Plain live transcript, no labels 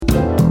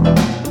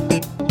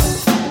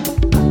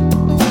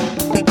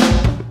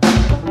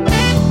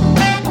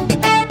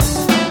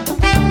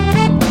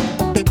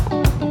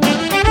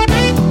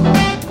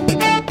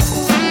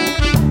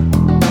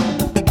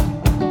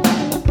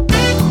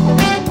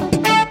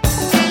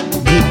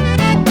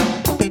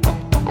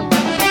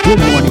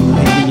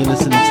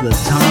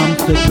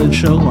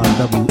Show on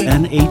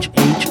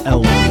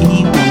WNHHLP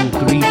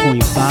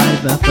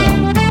 103.5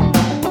 FM.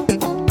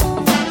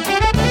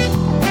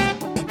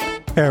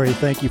 Harry,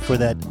 thank you for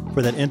that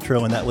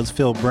intro, and that was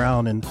Phil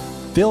Brown. And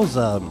Phil's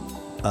I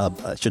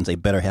shouldn't say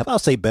better half. I'll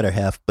say better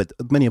half, but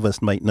many of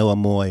us might know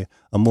Amoy.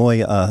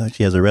 Amoy,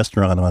 she has a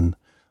restaurant on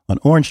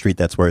Orange Street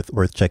that's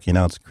worth checking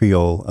out. It's a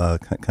Creole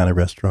kind of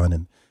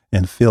restaurant,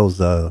 and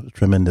Phil's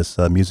tremendous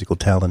musical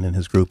talent in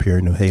his group here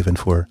in New Haven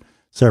for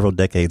several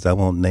decades. I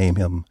won't name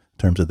him in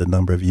terms of the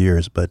number of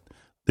years, but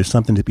there's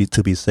something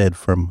to be said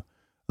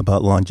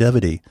about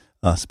longevity.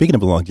 Speaking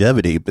of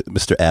longevity,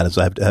 Mr. Addams,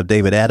 I have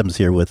David Addams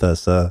here with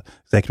us,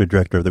 Executive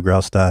Director of the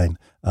Graustein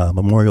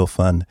Memorial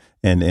Fund,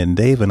 and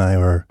Dave and I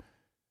are,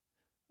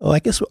 are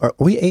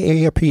we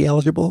AARP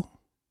eligible?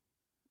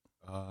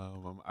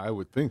 I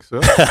would think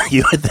so.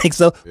 You would think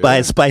so?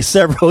 Yeah. By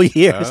several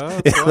years.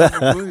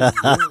 Probably,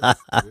 yeah.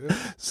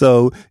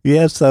 So you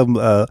have some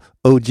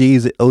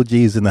OGs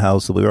in the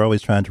house, so we're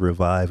always trying to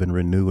revive and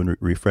renew and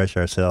refresh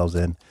ourselves.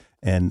 And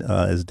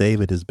as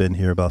David has been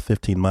here about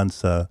 15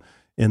 months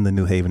in the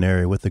New Haven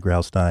area with the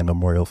Graustein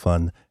Memorial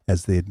Fund,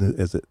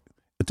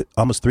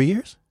 almost 3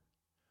 years?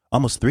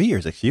 Almost 3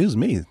 years, excuse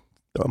me.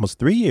 Almost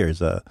 3 years.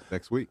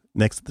 Next week.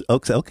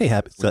 Okay,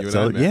 happy.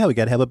 So yeah, we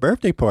got to have a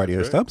birthday party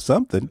or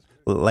something.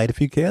 Light a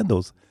few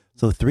candles.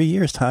 So 3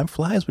 years, time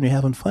flies when you're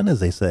having fun,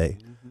 as they say,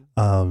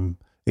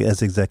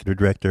 as executive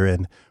director.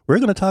 And we're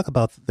going to talk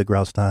about the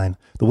Graustein,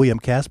 the William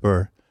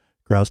Casper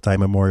Graustein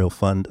Memorial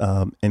Fund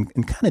in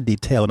kind of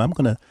detail. And I'm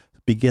going to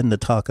begin to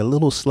talk a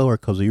little slower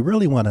because we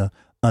really want to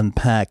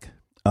unpack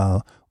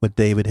what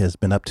David has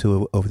been up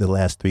to over the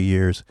last 3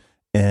 years.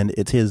 And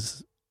in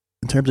terms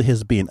of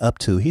his being up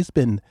to, he's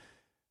been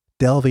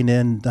diving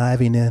in,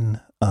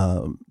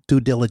 due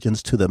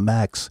diligence to the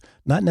max,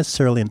 not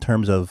necessarily in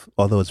terms of,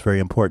 although it's very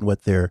important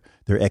what their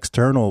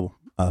external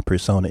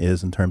persona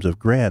is in terms of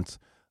grants,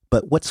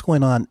 but what's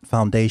going on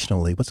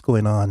foundationally, what's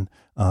going on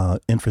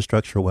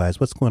infrastructure-wise,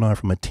 what's going on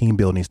from a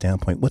team-building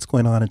standpoint, what's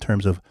going on in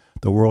terms of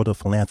the world of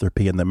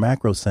philanthropy in the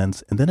macro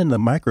sense, and then in the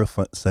micro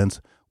sense,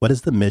 what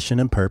is the mission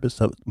and purpose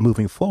of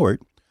moving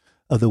forward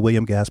of the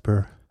William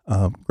Casper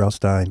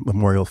Graustein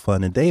Memorial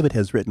Fund. And David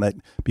has written that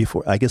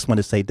before. I just want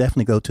to say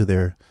definitely go to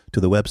the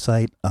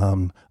website.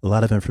 A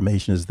lot of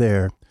information is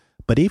there.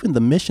 But even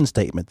the mission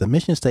statement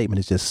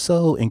is just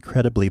so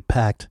incredibly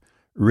packed,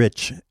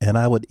 rich, and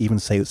I would even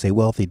say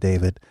wealthy,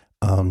 David,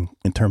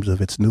 in terms of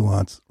its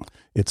nuance,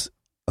 its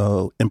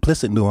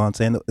implicit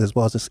nuance, and as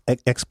well as its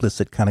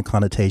explicit kind of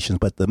connotations.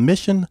 But the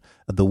mission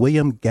of the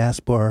William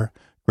Casper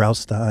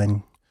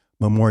Graustein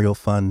Memorial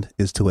Fund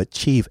is to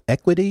achieve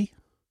equity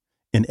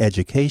in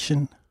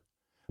education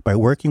by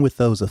working with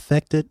those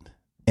affected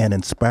and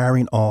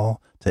inspiring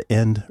all to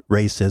end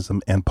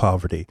racism and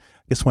poverty. I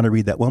just want to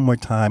read that one more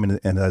time.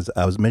 And as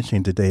I was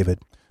mentioning to David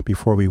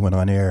before we went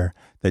on air,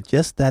 that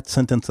just that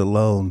sentence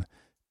alone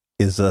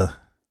is a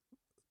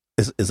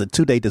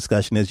 2-day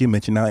discussion, as you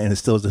mentioned now, and it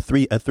still is a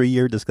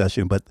 3-year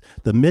discussion. But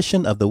the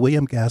mission of the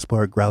William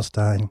Casper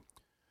Graustein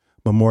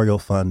Memorial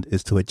Fund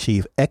is to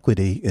achieve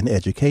equity in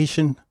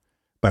education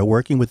by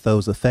working with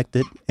those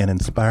affected and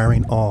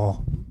inspiring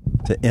all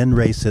to end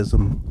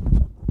racism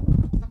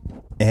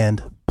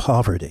and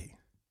poverty.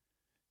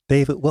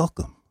 David,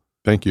 welcome.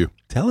 Thank you.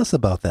 Tell us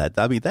about that.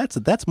 I mean,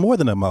 that's more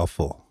than a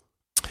mouthful.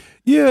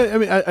 Yeah, I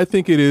mean, I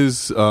think it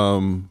is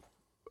a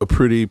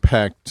pretty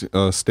packed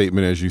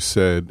statement, as you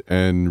said,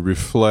 and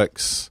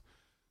reflects,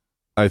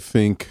 I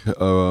think,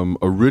 a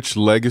rich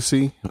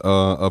legacy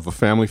of a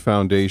family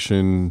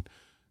foundation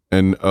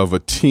and of a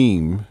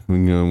team.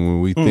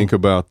 When we think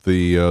about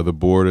the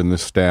board and the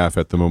staff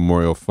at the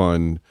Memorial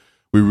Fund,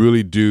 we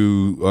really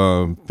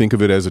do think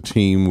of it as a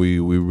team. We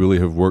really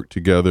have worked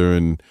together,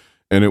 and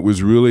it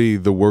was really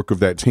the work of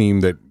that team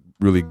that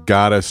really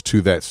got us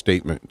to that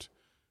statement,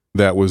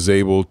 that was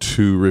able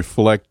to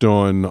reflect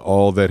on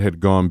all that had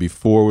gone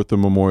before with the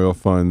Memorial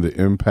Fund, the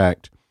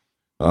impact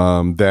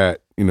that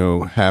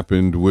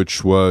happened,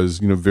 which was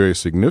very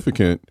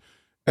significant,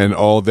 and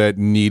all that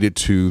needed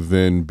to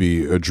then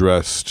be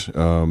addressed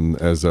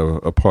as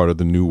a part of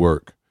the new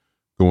work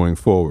going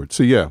forward.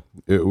 So yeah,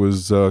 it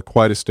was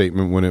quite a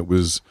statement when it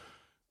was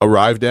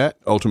arrived at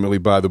ultimately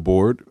by the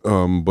board,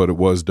 but it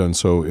was done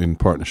so in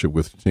partnership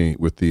with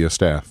the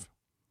staff.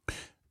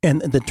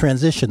 And the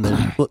transition,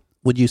 what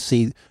would you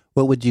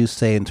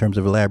say in terms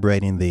of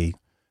elaborating the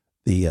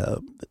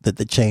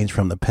change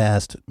from the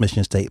past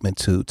mission statement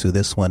to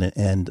this one?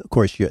 And of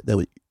course, you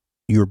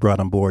were brought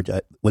on board.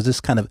 Was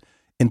this kind of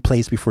in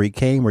place before you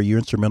came? Were you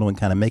instrumental in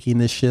kind of making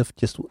this shift?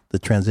 Just the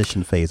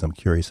transition phase, I'm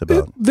curious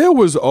about. There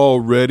was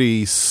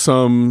already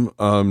some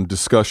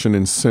discussion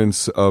and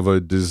sense of a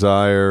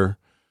desire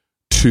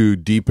to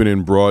deepen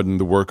and broaden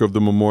the work of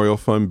the Memorial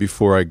Fund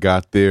before I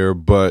got there,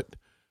 but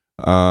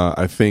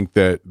I think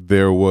that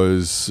there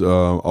was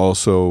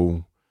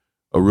also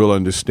a real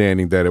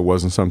understanding that it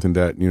wasn't something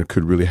that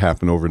could really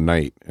happen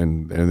overnight,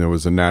 and there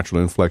was a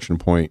natural inflection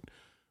point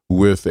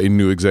with a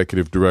new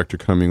executive director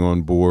coming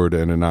on board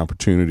and an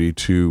opportunity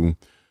to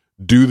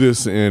do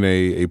this in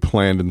a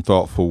planned and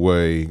thoughtful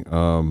way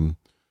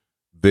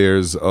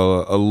There's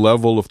a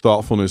level of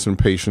thoughtfulness and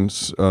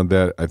patience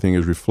that I think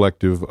is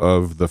reflective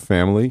of the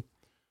family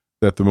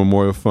that the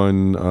Memorial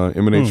Fund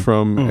emanates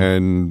from,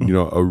 and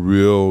a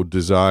real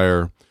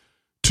desire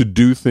to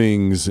do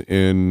things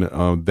in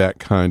that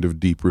kind of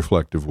deep,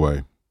 reflective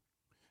way.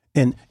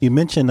 And you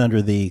mentioned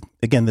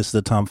again, this is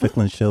the Tom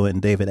Ficklin Show,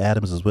 and David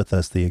Addams is with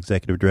us, the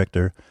executive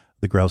director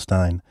of the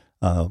Graustein,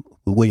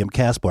 William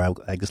Casper.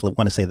 I just want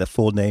to say the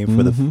full name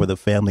for the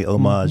family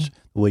homage,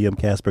 William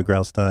Casper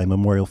Graustein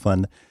Memorial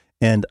Fund.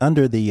 And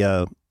under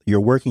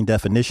your working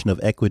definition of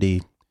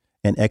equity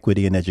in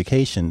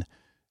education,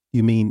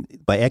 you mean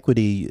by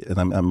equity, and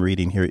I'm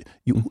reading here,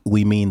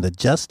 we mean the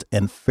just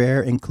and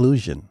fair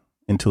inclusion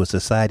into a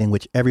society in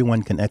which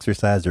everyone can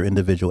exercise their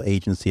individual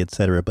agency, et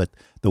cetera. But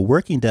the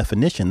working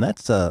definition,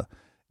 that's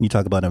you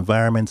talk about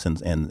environments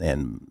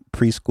and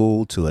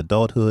preschool to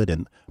adulthood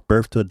and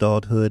birth to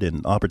adulthood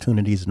and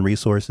opportunities and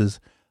resources.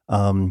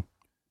 And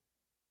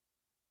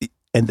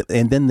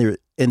then they're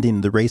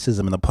ending the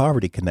racism and the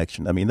poverty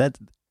connection. I mean,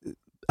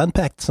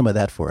 unpack some of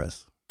that for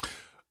us.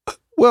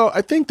 Well,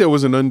 I think there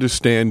was an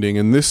understanding,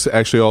 and this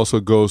actually also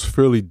goes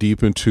fairly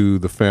deep into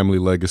the family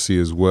legacy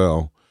as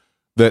well,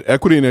 that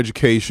equity in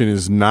education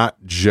is not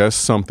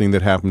just something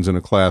that happens in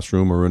a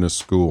classroom or in a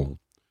school.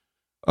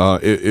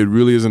 It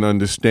really is an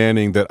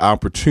understanding that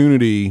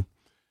opportunity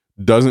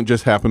doesn't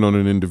just happen on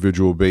an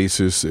individual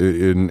basis,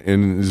 and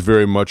is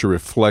very much a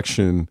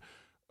reflection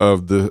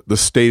of the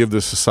state of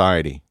the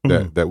society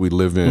that we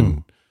live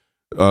in.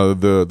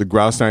 The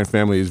Graustein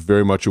family is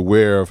very much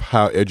aware of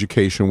how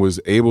education was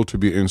able to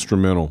be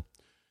instrumental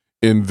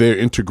in their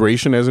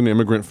integration as an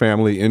immigrant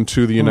family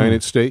into the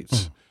United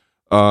States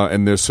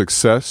and their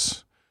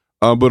success,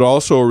 but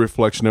also a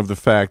reflection of the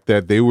fact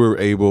that they were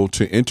able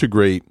to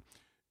integrate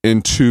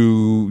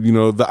into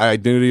the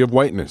identity of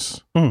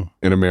whiteness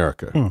in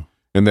America,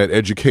 and that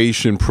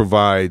education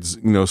provides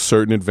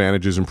certain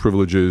advantages and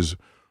privileges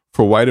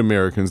for white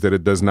Americans that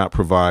it does not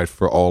provide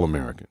for all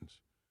Americans.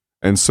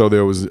 And so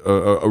there was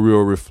a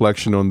real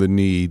reflection on the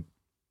need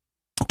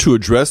to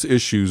address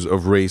issues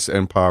of race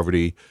and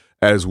poverty,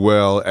 as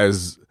well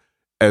as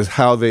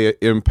how they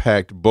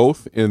impact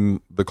both in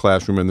the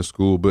classroom and the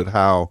school, but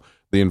how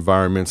the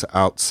environments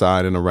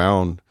outside and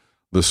around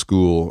the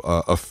school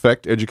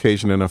affect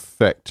education and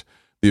affect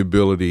the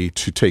ability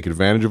to take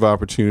advantage of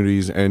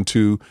opportunities and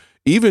to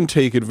even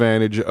take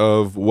advantage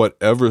of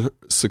whatever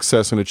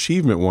success and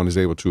achievement one is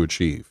able to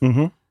achieve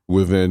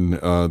within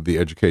the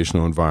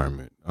educational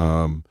environment.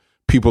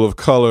 People of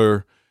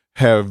color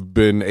have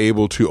been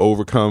able to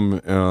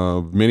overcome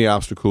many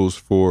obstacles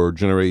for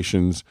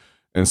generations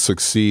and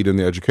succeed in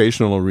the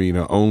educational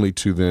arena, only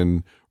to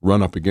then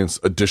run up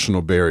against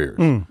additional barriers.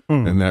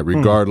 And that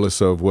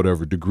regardless of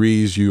whatever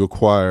degrees you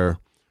acquire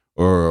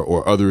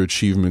or other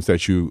achievements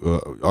that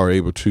you are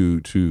able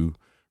to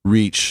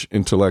reach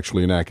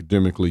intellectually and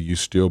academically, you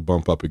still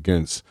bump up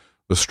against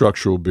the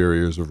structural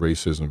barriers of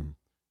racism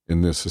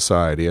in this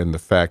society, and the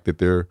fact that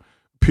there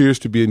appears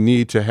to be a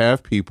need to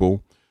have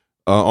people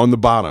on the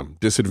bottom,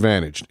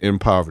 disadvantaged, in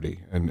poverty,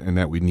 and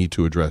that we need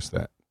to address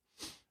that.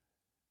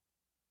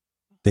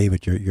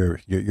 David,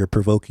 you're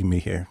provoking me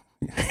here.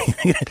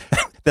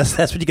 That's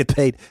what you get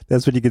paid.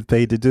 That's what you get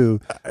paid to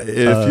do.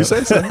 If you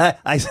say so,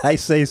 I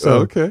say so.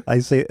 Okay, I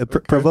say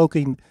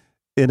provoking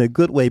in a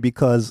good way,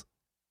 because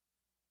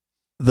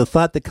the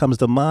thought that comes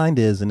to mind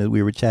is, and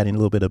we were chatting a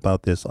little bit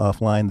about this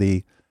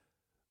offline,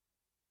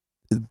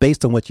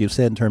 based on what you've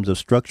said in terms of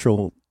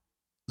structural,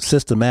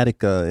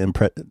 systematic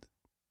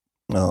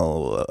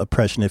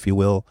oppression, if you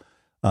will,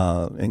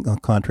 in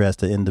contrast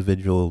to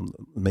individual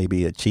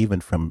maybe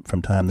achievement from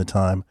time to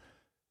time.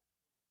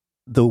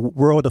 The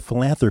world of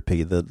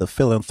philanthropy, the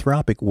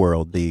philanthropic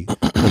world, the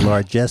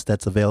largesse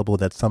that's available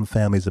that some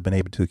families have been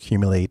able to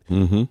accumulate.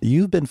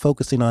 You've been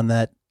focusing on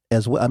that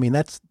as well. I mean,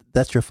 that's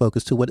your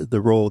focus too. What is the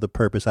role, the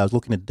purpose? I was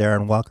looking at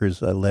Darren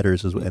Walker's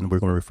letters, and we're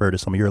going to refer to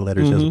some of your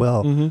letters as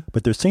well.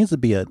 But there seems to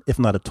be if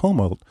not a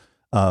tumult,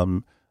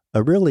 a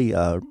really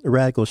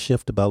radical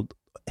shift about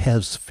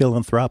has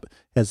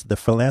the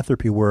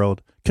philanthropy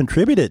world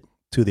contributed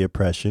to the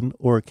oppression,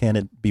 or can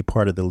it be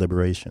part of the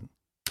liberation?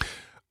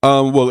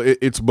 Well,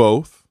 it's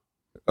both.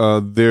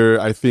 There,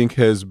 I think,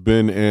 has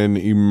been an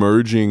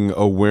emerging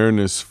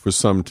awareness for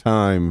some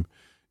time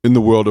in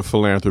the world of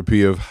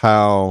philanthropy of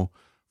how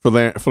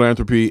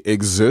philanthropy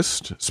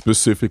exists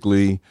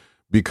specifically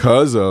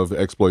because of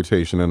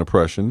exploitation and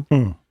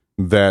oppression,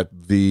 that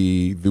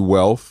the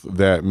wealth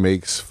that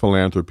makes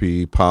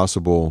philanthropy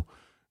possible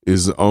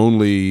is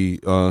only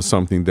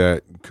something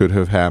that could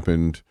have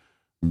happened,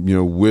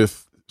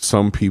 with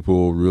some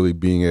people really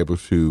being able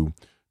to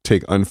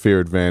take unfair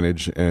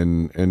advantage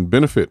and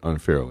benefit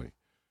unfairly.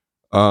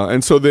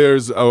 And so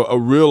there's a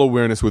real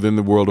awareness within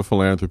the world of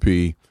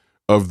philanthropy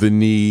of the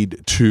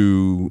need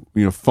to,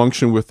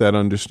 function with that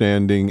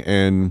understanding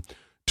and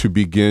to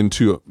begin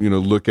to,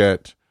 look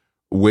at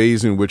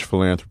ways in which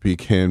philanthropy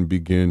can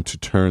begin to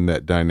turn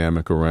that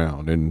dynamic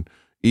around, and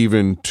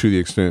even to the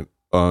extent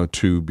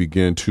to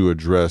begin to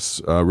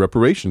address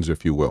reparations,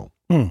 if you will.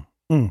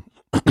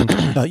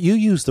 You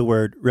use the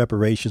word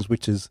reparations,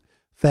 which is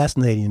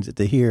fascinating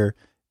to hear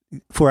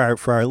for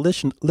our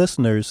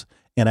listeners.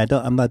 And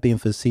I'm not being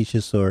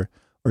facetious or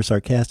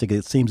sarcastic.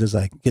 It seems as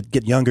I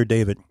get younger,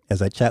 David,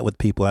 as I chat with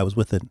people. I was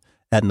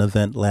at an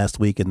event last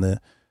week, and the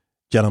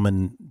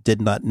gentleman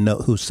did not know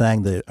who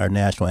sang our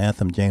national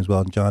anthem, James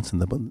Weldon Johnson,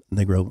 the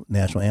Negro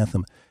national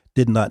anthem,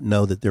 did not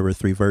know that there were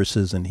 3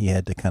 verses, and he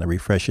had to kind of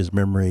refresh his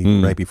memory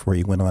right before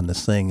he went on to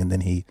sing, and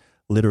then he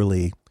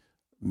literally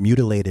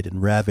mutilated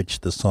and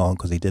ravaged the song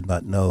because he did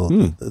not know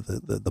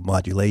the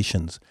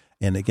modulations.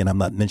 And again, I'm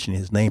not mentioning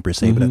his name per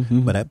se,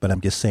 but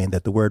I'm just saying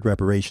that the word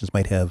reparations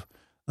might have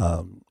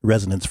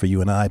resonance for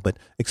you and I. But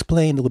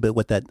explain a little bit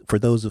what that, for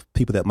those of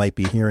people that might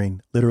be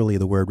hearing literally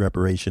the word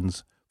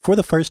reparations for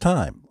the first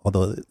time,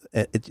 although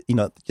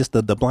just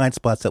the blind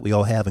spots that we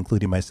all have,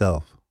 including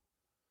myself.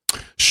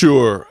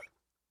 Sure.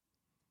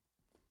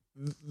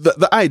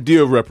 The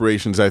idea of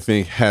reparations, I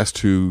think, has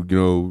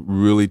to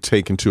really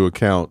take into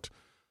account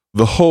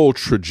the whole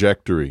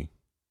trajectory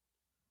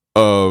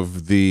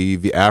of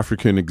the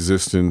African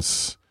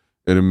existence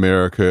in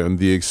America and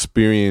the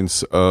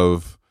experience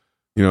of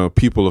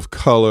people of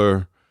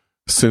color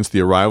since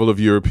the arrival of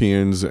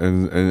Europeans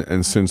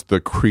and since the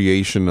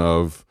creation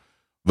of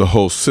the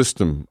whole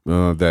system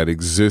that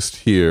exists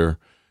here,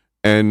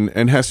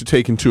 and has to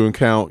take into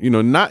account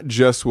not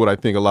just what I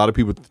think a lot of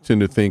people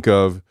tend to think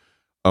of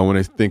when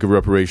I think of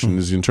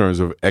reparations in terms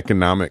of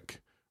economic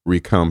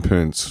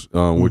recompense,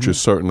 which is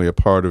certainly a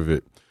part of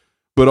it,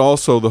 but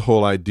also the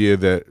whole idea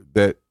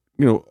that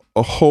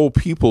a whole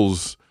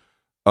people's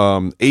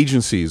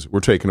agencies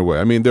were taken away.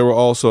 I mean, there were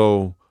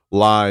also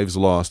lives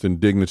lost and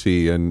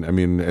dignity, and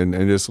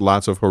just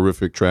lots of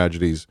horrific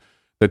tragedies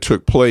that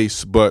took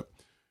place. But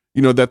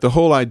that the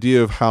whole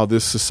idea of how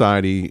this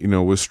society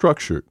was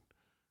structured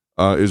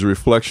is a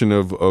reflection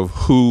of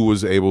who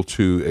was able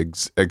to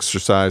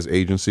exercise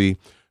agency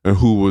and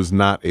who was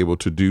not able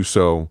to do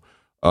so,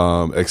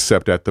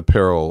 except at the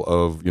peril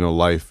of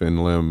life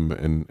and limb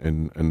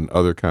and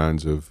other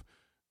kinds of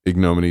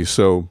ignominy.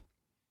 So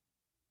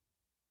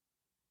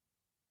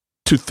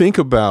to think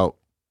about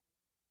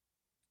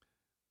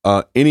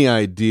any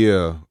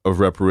idea of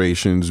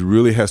reparations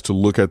really has to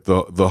look at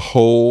the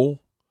whole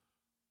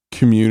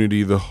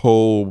community, the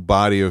whole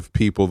body of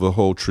people, the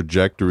whole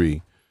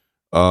trajectory,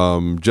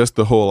 just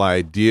the whole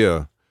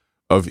idea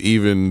of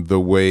even the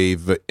way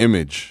the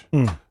image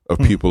of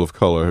people of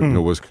color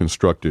was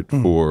constructed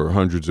for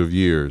hundreds of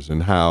years,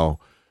 and how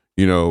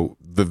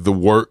the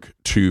work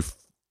to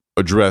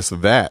address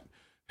that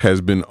has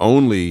been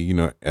only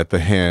at the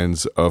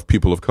hands of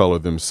people of color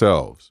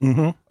themselves.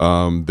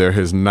 There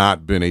has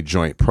not been a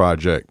joint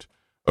project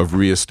of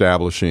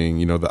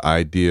reestablishing the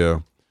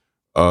idea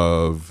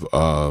of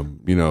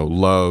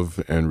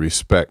love and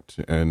respect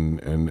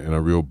and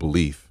a real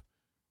belief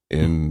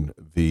in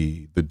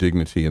the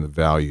dignity and the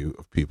value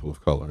of people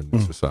of color in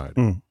this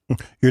society.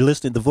 You're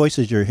listening. The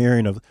voices you're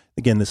hearing of,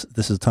 again, this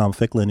is Tom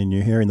Ficklin, and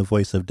you're hearing the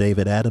voice of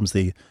David Addams,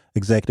 the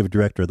executive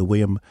director of the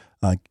William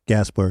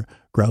Casper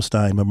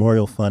Graustein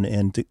Memorial Fund.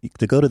 And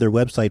to go to their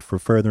website for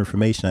further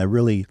information, I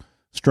really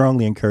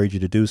strongly encourage you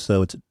to do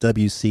so. It's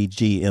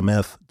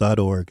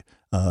wcgmf.org,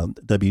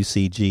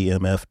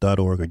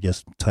 wcgmf.org, or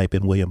just type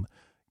in William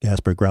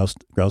Casper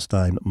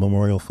Graustein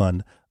Memorial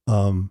Fund.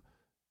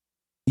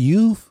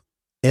 You've,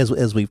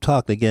 as we've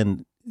talked,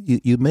 again,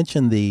 you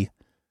mentioned the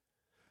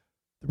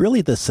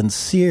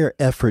sincere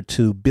effort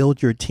to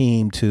build your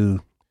team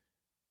to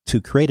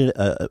create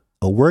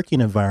a working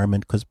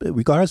environment, because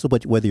regardless of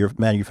whether you're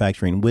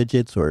manufacturing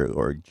widgets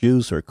or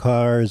juice or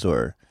cars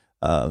or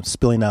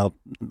spilling out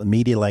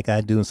media like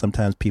I do, and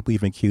sometimes people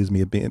even accuse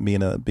me of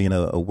being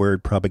a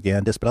word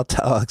propagandist, but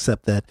I'll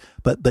accept that.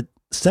 But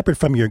separate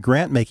from your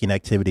grant making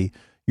activity,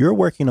 you're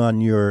working on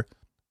your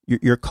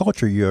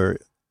culture, your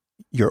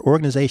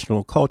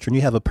organizational culture, and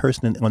you have a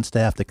person on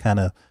staff to kind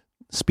of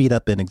speed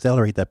up and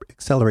accelerate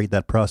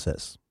that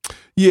process.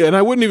 Yeah, and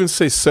I wouldn't even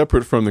say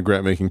separate from the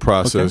grant making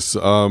process.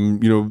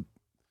 Okay.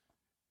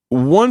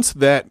 Once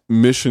that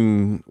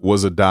mission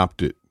was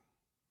adopted,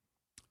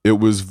 it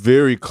was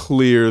very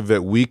clear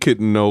that we could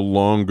no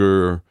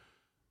longer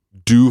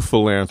do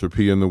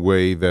philanthropy in the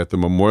way that the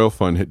Memorial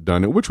Fund had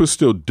done it, which was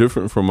still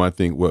different from, I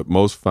think, what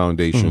most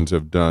foundations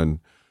have done.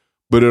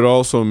 But it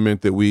also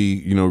meant that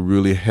we,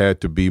 really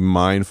had to be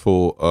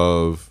mindful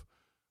of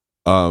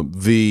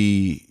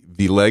the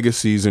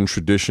legacies and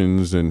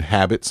traditions and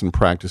habits and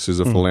practices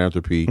of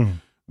philanthropy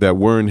that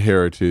were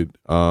inherited,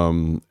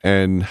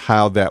 and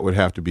how that would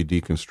have to be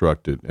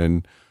deconstructed.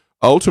 And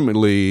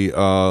ultimately,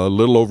 a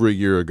little over a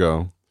year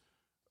ago,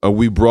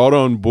 we brought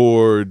on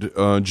board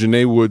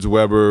Janae Woods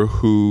Weber,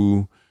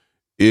 who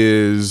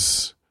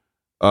is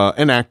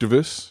an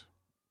activist,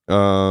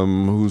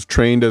 who's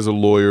trained as a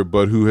lawyer,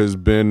 but who has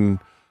been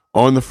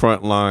on the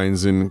front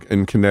lines in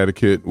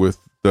Connecticut with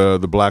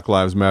the Black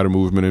Lives Matter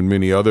movement and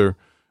many other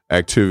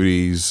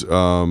activities,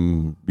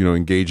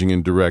 engaging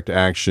in direct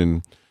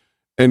action,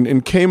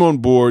 and came on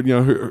board.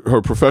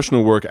 Her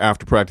professional work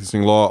after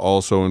practicing law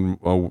also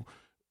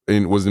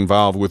and was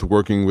involved with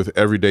working with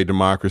Everyday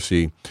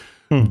Democracy.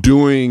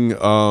 doing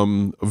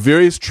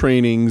various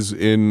trainings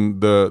in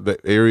the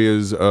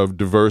areas of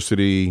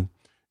diversity,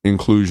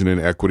 inclusion, and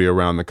equity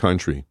around the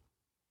country.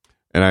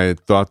 And I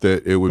thought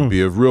that it would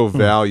be of real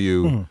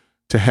value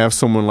to have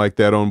someone like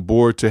that on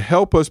board to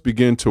help us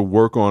begin to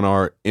work on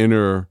our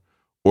inner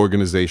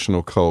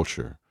organizational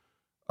culture,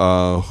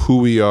 who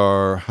we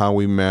are, how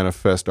we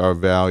manifest our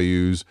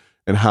values,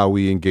 and how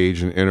we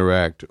engage and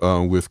interact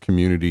with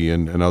community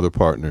and other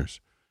partners.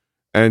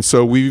 And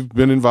so we've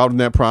been involved in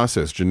that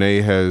process.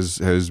 Janae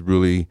has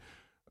really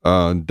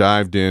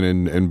dived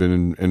in and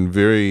been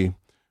very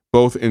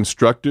both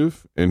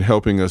instructive in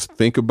helping us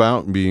think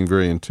about and being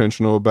very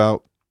intentional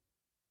about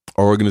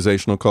our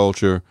organizational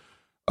culture,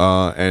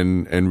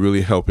 and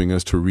really helping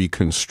us to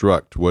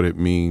reconstruct what it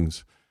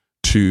means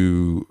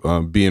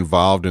to be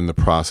involved in the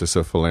process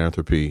of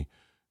philanthropy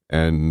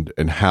and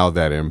how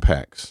that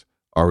impacts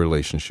our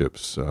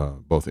relationships,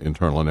 both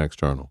internal and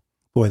external.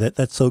 Boy,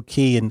 that's so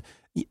key. And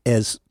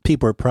as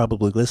people are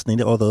probably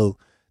listening, although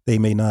they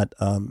may not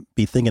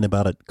be thinking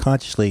about it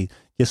consciously,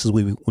 just as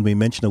when we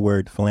mention the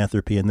word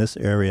philanthropy in this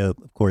area,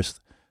 of course,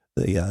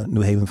 the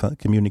New Haven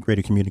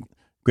Greater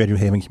New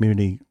Haven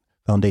Community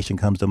Foundation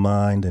comes to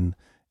mind, and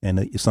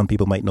some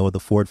people might know the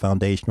Ford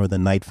Foundation or the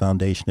Knight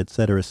Foundation, et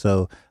cetera.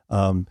 So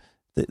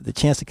the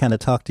chance to kind of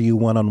talk to you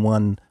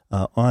one-on-one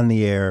on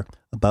the air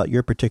about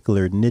your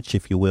particular niche,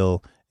 if you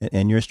will,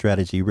 and your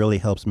strategy really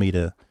helps me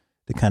to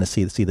kind of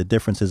see the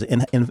differences.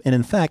 And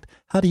in fact,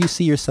 how do you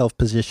see yourself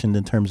positioned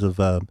in terms of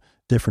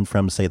different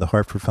from, say, the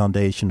Hartford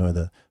Foundation or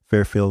the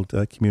Fairfield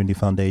Community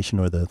Foundation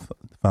or the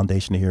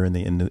foundation here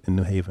in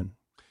New Haven?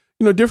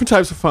 You know, different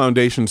types of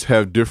foundations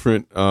have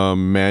different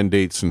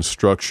mandates and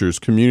structures.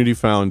 Community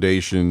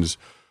foundations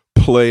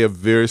play a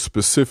very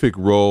specific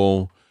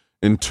role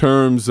in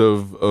terms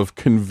of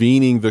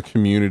convening the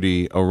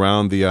community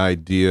around the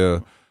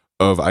idea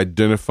of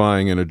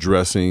identifying and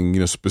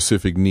addressing,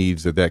 specific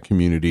needs that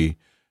community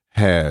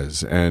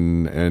has.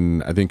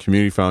 And I think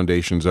community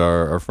foundations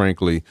are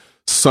frankly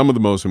some of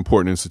the most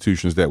important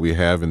institutions that we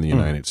have in the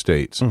United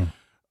States.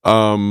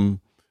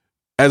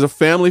 As a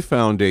family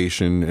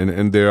foundation,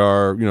 and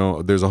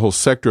there's a whole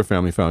sector of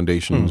family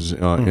foundations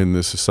in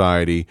this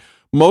society,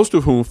 most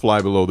of whom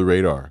fly below the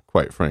radar,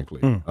 quite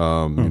frankly.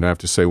 I have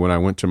to say, when I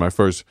went to my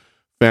first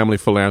family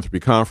philanthropy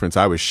conference,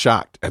 I was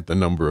shocked at the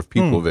number of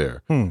people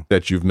there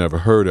that you've never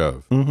heard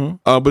of.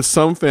 But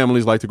some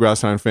families, like the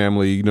Graustein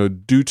family,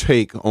 do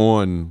take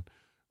on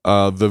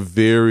the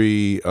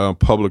very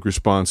public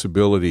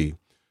responsibility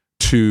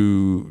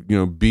to,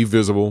 be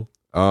visible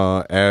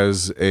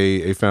as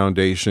a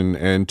foundation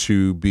and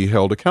to be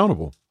held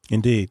accountable.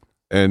 Indeed.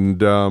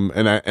 And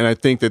I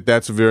think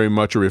that's very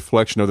much a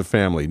reflection of the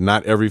family.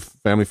 Not every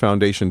family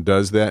foundation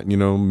does that.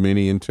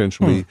 Many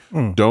intentionally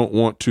don't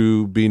want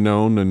to be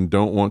known and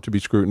don't want to be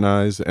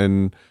scrutinized.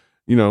 And,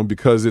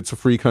 because it's a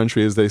free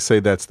country, as they say,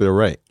 that's their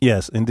right.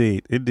 Yes,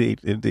 indeed. And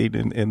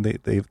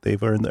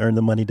they've earned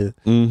the money to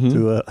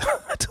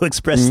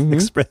express,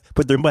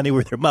 put their money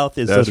where their mouth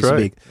is, that's so to right.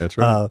 speak. That's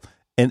right.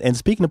 And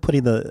speaking of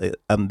putting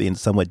I'm being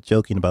somewhat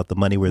joking about the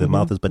money where the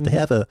mouth is, but to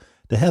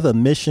have a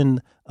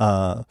mission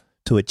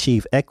to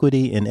achieve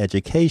equity in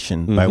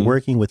education by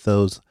working with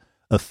those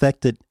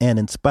affected and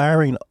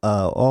inspiring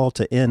all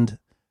to end.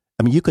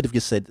 I mean, you could have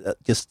just said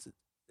just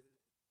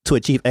to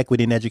achieve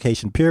equity in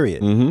education,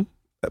 period.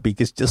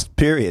 Because just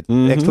period,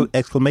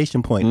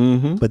 exclamation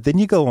point. But then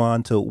you go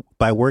on to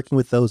by working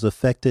with those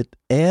affected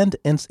and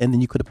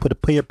then you could have put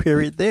a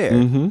period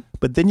there.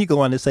 But then you go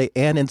on to say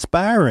and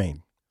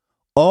inspiring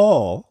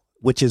all,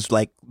 which is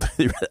like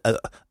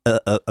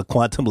a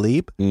quantum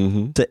leap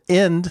to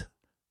end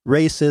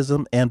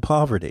racism and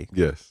poverty.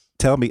 Yes.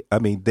 Tell me,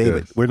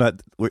 David, yes.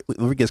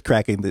 we're just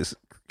scratching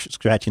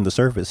the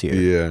surface here.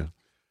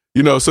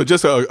 Yeah. So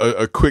just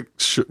a quick,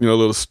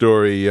 little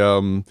story.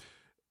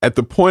 At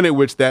the point at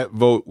which that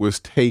vote was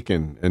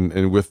taken,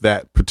 and with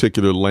that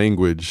particular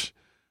language,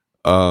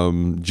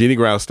 Jeannie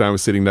Graustein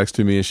was sitting next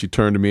to me, and she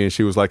turned to me and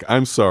she was like,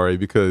 "I'm sorry,"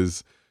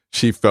 because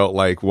she felt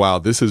like, "Wow,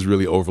 this is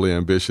really overly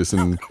ambitious,"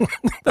 and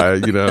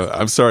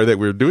I'm sorry that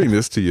we're doing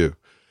this to you.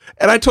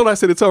 And I told her, I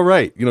said, it's all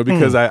right,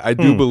 because I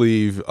do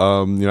believe,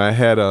 I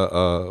had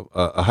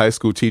a high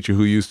school teacher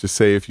who used to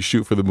say, if you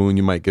shoot for the moon,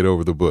 you might get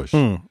over the bush.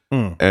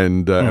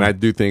 And I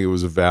do think it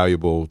was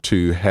valuable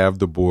to have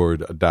the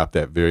board adopt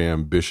that very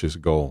ambitious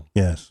goal.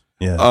 Yes.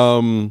 Yes.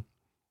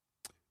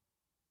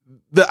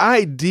 The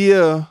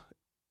idea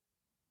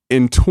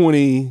in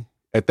 15,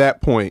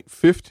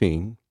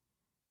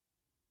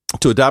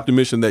 to adopt a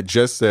mission that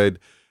just said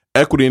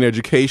equity in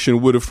education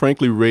would have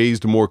frankly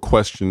raised more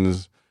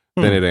questions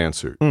than it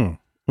answered.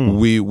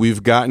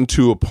 We've gotten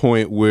to a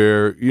point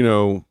where,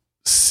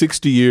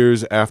 60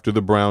 years after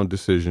the Brown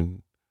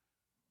decision,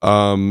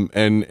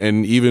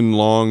 and even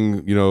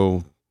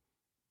long,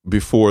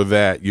 before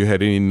that, you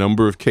had any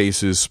number of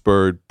cases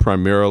spurred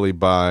primarily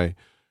by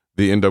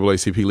the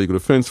NAACP Legal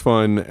Defense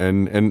Fund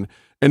and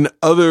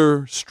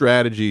other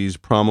strategies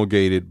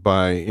promulgated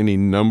by any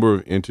number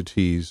of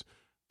entities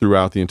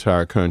throughout the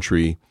entire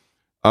country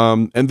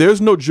And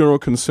there's no general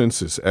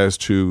consensus as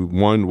to,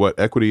 one, what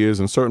equity is,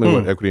 and certainly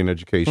what equity in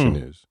education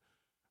is.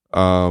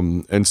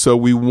 And so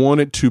we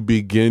wanted to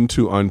begin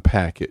to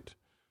unpack it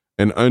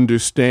and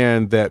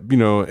understand that,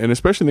 and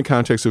especially in the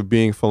context of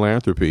being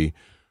philanthropy,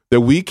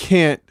 that we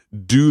can't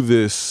do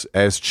this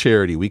as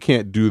charity. We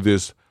can't do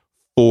this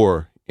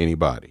for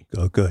anybody.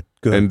 Oh, good.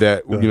 And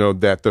that,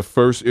 that the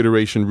first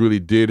iteration really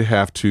did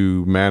have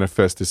to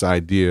manifest this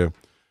idea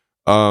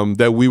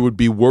that we would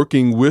be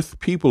working with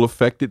people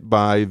affected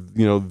by,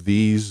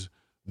 these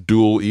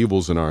dual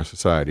evils in our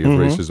society of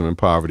racism and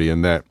poverty.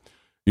 And that,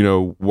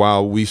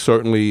 while we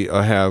certainly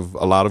have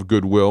a lot of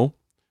goodwill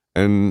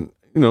and,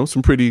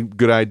 some pretty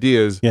good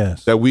ideas,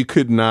 that we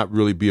could not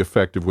really be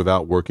effective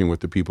without working with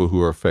the people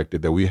who are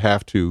affected, that we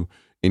have to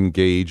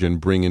engage and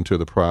bring into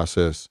the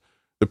process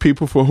the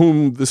people for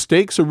whom the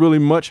stakes are really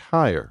much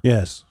higher.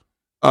 Yes.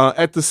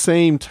 At the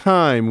same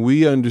time,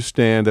 we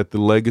understand that the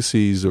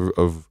legacies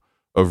of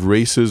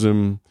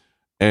racism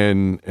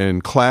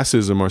and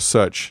classism are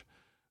such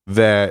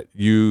that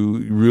you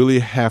really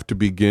have to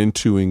begin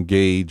to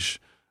engage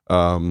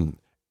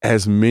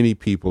as many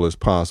people as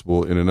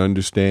possible in an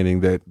understanding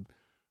that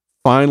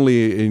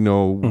finally,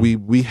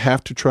 we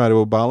have to try to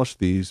abolish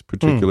these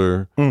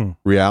particular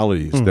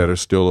realities that are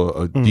still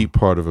a deep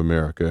part of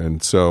America.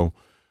 And so,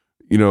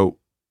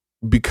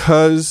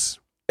 because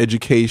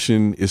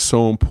education is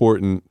so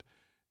important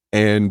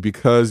and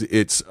because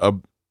it's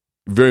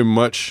very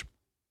much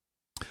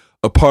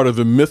a part of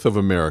the myth of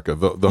America,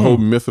 the whole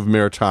myth of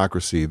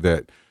meritocracy,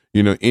 that,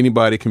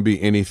 anybody can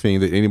be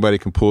anything, that anybody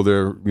can pull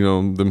their,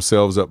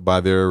 themselves up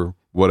by their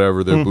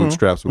whatever, their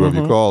bootstraps,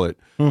 whatever you call it,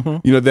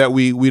 that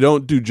we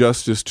don't do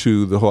justice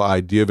to the whole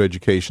idea of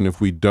education if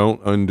we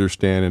don't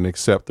understand and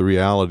accept the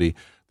reality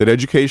that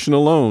education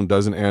alone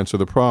doesn't answer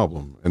the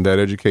problem, and that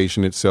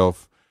education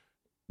itself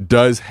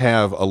does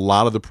have a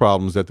lot of the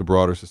problems that the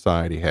broader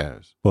society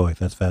has. Boy,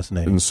 that's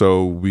fascinating. And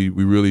so we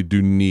really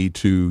do need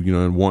to,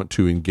 and want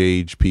to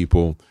engage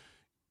people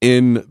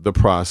in the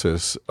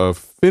process of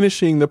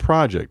finishing the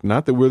project.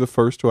 Not that we're the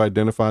first to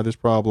identify this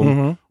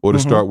problem or to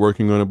start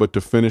working on it, but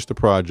to finish the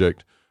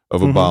project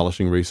of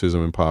abolishing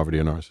racism and poverty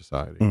in our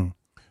society.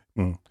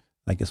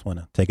 I just want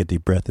to take a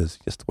deep breath.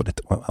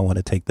 I want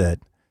to take that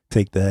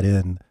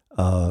in.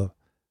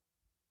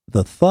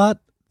 The thought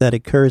that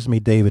occurs to me,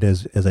 David,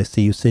 as I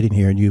see you sitting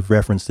here, and you've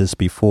referenced this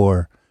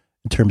before,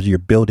 in terms of your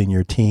building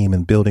your team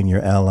and building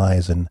your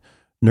allies and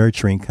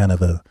nurturing kind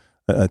of a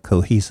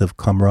cohesive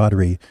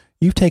camaraderie.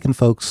 You've taken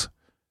folks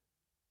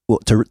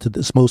to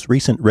this most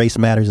recent Race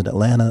Matters in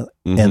Atlanta,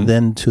 and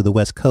then to the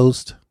West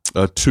Coast.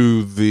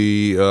 To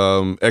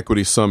the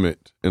Equity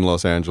Summit in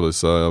Los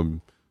Angeles,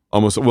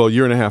 almost a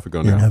year and a half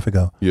ago now. Year and a half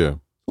ago. Yeah.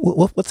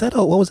 What's that?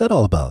 What was that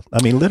all about?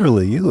 I mean,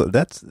 literally,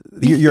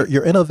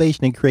 your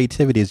innovation and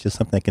creativity is just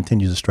something that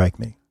continues to strike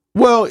me.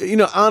 Well,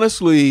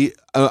 honestly,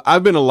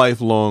 I've been a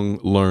lifelong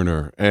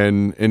learner,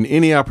 and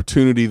any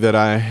opportunity that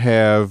I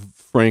have,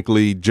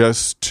 frankly,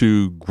 just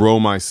to grow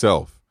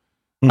myself,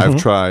 I've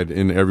tried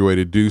in every way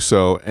to do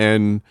so.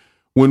 And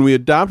when we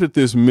adopted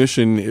this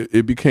mission,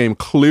 it became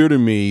clear to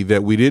me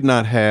that we did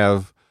not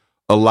have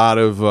a lot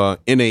of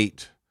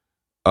innate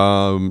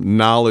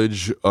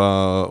knowledge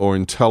or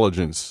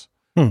intelligence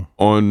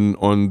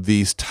on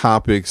these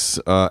topics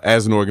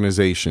as an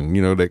organization.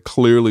 That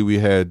clearly we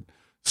had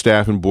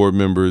staff and board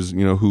members,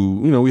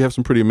 who, we have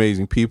some pretty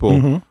amazing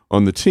people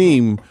on the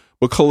team,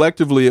 but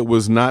collectively it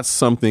was not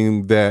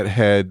something that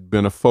had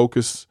been a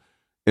focus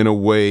in a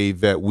way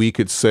that we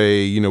could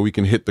say, we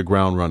can hit the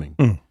ground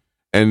running.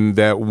 And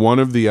that one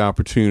of the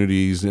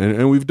opportunities,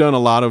 and we've done a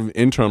lot of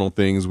internal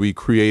things, we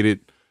created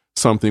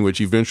something which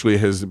eventually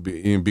has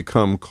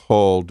become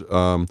called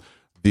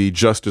the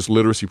Justice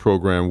Literacy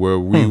Program, where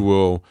we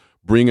will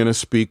bring in a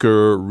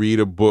speaker, read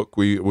a book.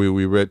 We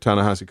read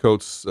Ta-Nehisi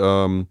Coates'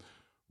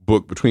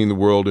 book, Between the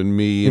World and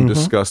Me, and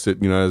discussed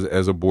it,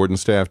 as a board and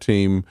staff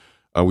team.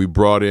 We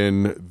brought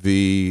in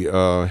the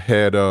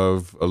head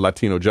of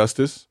Latino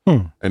Justice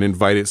and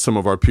invited some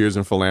of our peers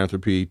in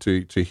philanthropy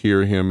to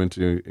hear him and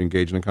to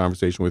engage in a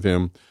conversation with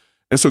him.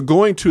 And so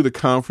going to the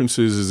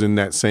conferences is in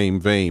that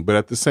same vein. But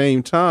at the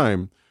same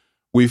time,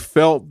 we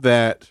felt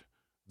that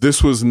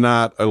this was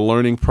not a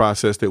learning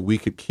process that we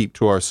could keep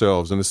to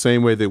ourselves. In the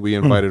same way that we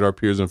invited our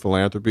peers in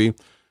philanthropy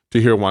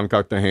to hear Juan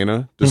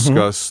Cartagena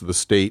discuss the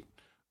state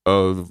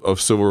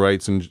of civil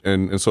rights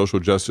and social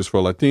justice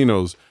for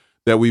Latinos,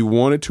 that we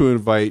wanted to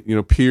invite,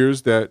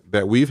 peers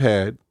that we've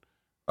had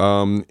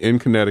in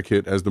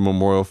Connecticut as the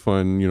Memorial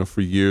Fund,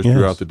 for years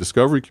throughout the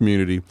discovery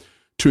community,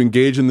 to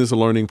engage in this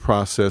learning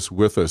process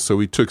with us. So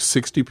we took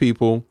 60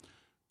 people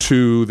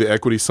to the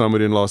Equity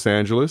Summit in Los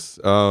Angeles,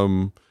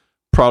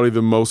 probably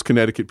the most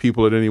Connecticut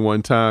people at any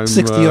one time.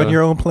 60 on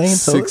your own plane?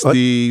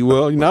 60,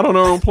 well, not on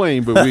our own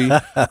plane, but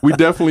we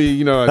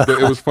definitely,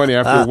 it was funny.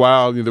 After a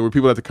while, there were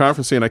people at the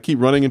conference saying, I keep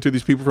running into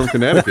these people from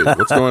Connecticut.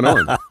 What's going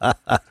on?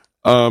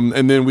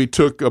 And then we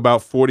took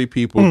about 40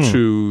 people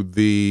to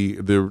the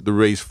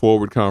Race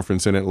Forward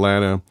conference in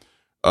Atlanta,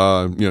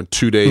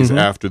 2 days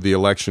after the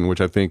election,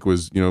 which I think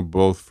was,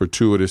 both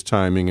fortuitous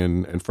timing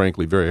and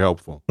frankly, very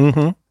helpful.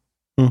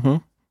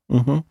 Mm-hmm.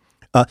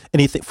 Mm-hmm.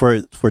 Anything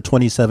for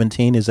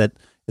 2017? Is that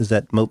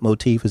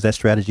motif? Is that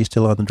strategy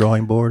still on the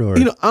drawing board? Or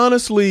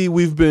honestly,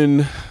 we've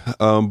been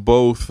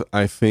both,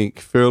 I think,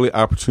 fairly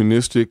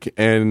opportunistic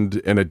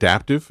and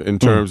adaptive in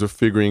terms of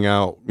figuring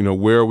out,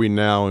 where are we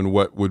now and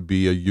what would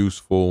be a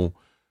useful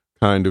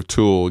kind of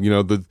tool.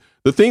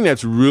 The thing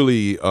that's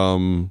really,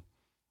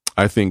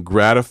 I think,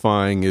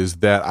 gratifying is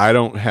that I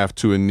don't have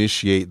to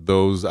initiate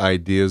those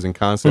ideas and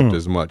concepts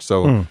as much.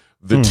 So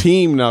the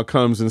team now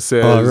comes and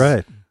says, all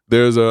right,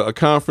 there's a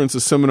conference,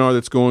 a seminar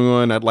that's going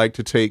on. I'd like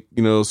to take,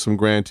 some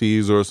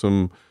grantees or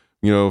some,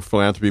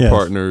 philanthropy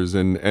partners.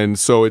 And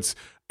so it's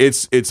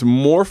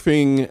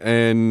morphing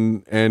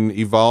and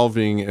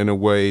evolving in a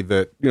way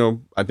that,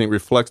 I think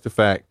reflects the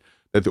fact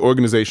that the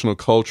organizational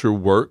culture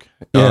work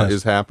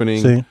is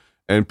happening. See?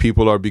 And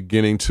people are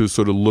beginning to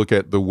sort of look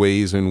at the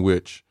ways in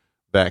which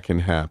that can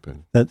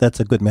happen. That's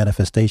a good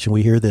manifestation.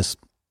 We hear this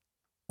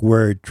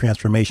word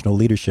transformational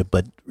leadership,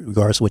 but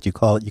regardless of what you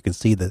call it, you can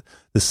see the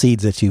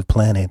seeds that you've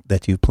planted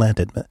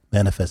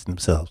manifest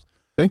themselves.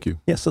 Thank you.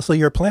 Yeah, so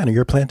you're a planter,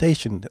 you're a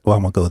plantation. Well, I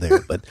won't go there,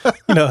 but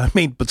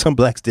but some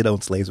blacks did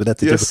own slaves, but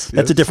that's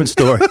a different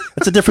story.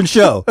 That's a different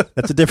show.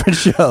 That's a different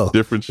show.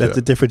 That's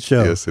a different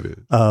show. Yes, it is.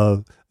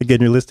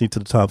 Again, you're listening to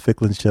the Tom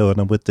Ficklin Show, and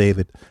I'm with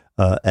David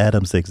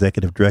Addams, the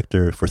Executive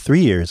Director for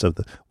 3 years of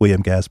the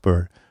William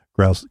Casper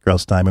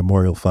Graustein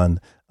Memorial Fund.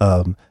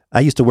 I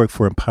used to work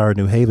for Empower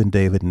New Haven,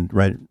 David, and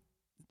right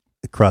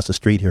across the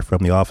street here from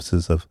the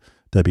offices of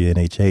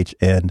WNHH,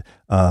 and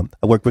I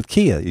worked with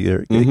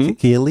Kia,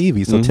 Kia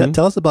Levy. So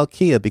tell us about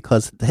Kia,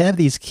 because to have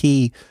these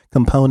key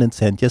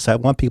components, and just I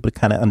want people to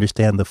kind of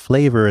understand the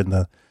flavor and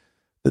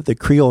the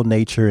Creole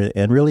nature,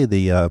 and really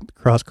the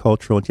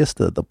cross-cultural, just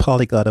the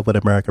polyglot of what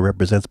America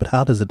represents. But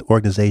how does an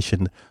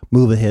organization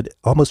move ahead,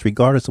 almost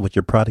regardless of what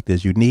your product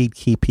is? You need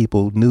key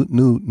people,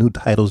 new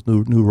titles,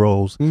 new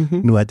roles,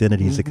 new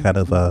identities to kind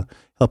of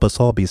help us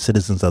all be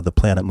citizens of the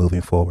planet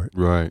moving forward.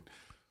 Right.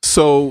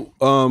 So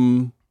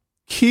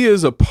Kia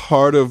is a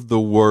part of the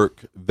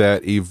work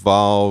that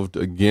evolved,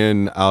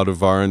 again, out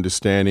of our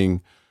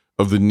understanding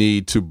of the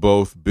need to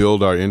both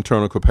build our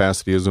internal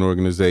capacity as an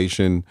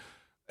organization,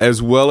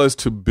 as well as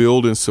to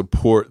build and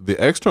support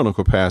the external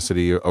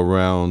capacity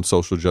around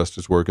social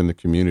justice work in the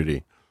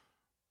community.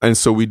 And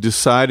so we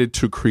decided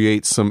to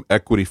create some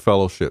equity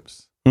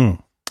fellowships. And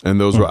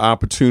those were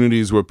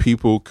opportunities where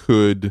people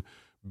could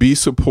be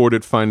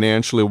supported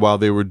financially while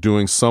they were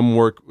doing some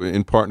work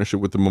in partnership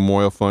with the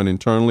Memorial Fund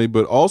internally,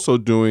 but also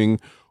doing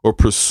or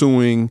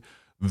pursuing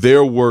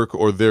their work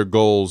or their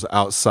goals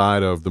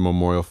outside of the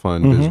Memorial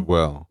Fund as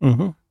well.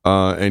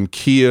 And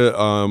Kia,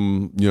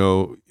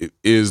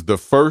 is the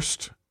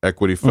first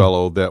equity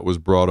fellow that was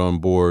brought on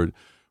board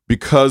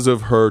because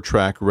of her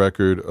track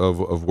record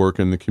of work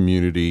in the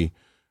community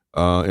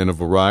in a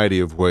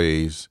variety of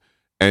ways.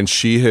 And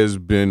she has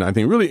been, I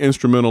think, really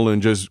instrumental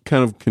in just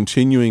kind of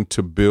continuing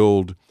to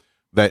build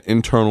that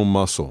internal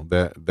muscle,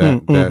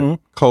 that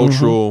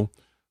cultural,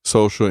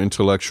 social,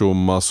 intellectual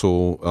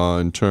muscle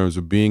in terms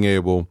of being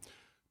able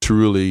to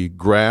really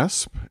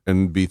grasp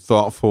and be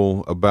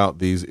thoughtful about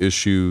these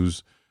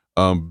issues,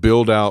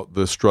 build out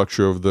the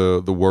structure of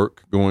the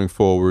work going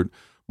forward.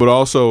 But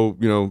also,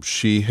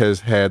 she has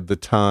had the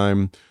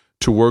time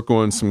to work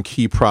on some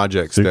key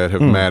projects that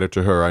have mattered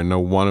to her. I know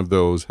one of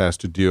those has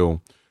to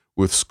deal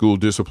with school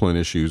discipline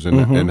issues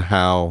and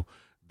how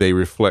they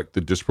reflect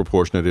the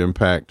disproportionate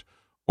impact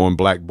on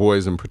Black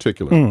boys in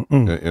particular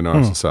in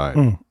our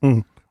society.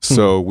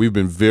 So we've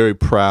been very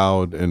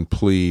proud and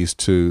pleased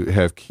to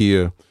have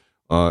Kia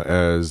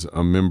as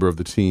a member of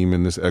the team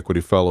in this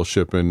Equity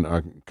Fellowship, and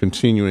are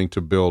continuing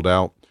to build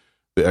out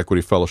the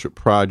Equity Fellowship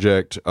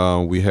project.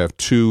 We have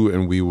 2,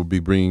 and we will be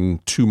bringing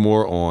 2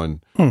 more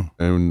on,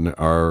 and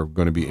are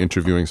going to be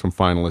interviewing some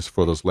finalists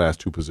for those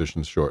last 2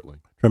 positions shortly.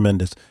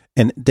 Tremendous.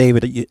 And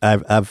David,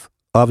 I've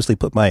obviously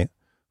put my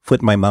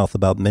foot in my mouth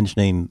about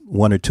mentioning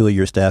 1 or 2 of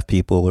your staff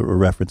people, or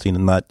referencing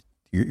and not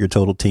your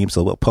total team.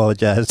 So we'll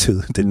apologize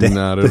to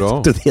not at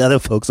all to the other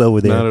folks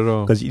over there. Not at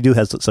all, because you do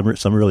have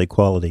some really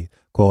quality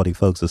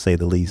folks, to say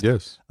the least.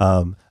 Yes.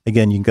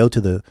 Again, you can go to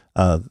the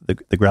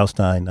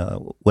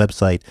Graustein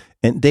website.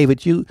 And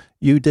David, you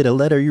did a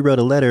letter. You wrote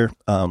a letter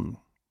in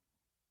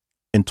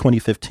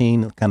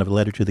 2015, kind of a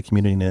letter to the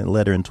community, and a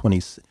letter in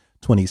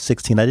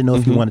 2016. I didn't know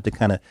if you wanted to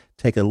kind of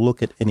take a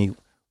look at any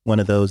one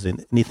of those,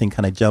 and anything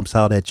kind of jumps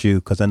out at you,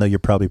 because I know you're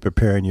probably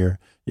preparing your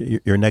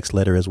next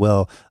letter as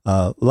well.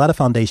 A lot of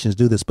foundations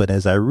do this, but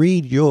as I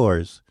read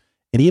yours,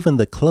 and even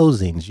the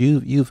closings,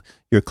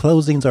 your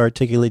closings are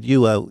articulate.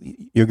 You're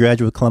a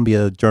graduate of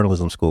Columbia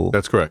Journalism School.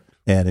 That's correct.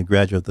 And a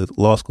graduate of the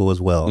law school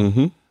as well.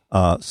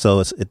 So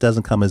it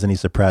doesn't come as any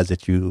surprise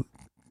that you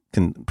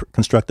can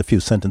construct a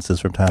few sentences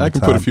from time to time. I can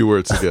put a few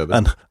words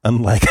together.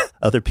 Unlike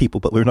other people,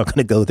 but we're not going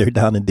to go there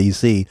down in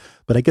D.C.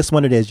 But I just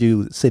wondered, as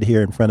you sit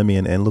here in front of me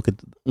and look at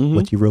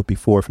what you wrote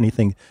before, if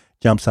anything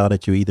jumps out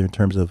at you, either in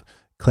terms of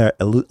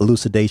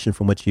elucidation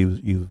from what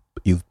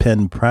you've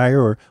penned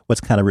prior, or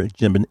what's kind of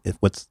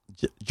what's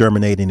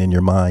germinating in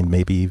your mind,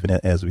 maybe even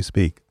as we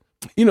speak.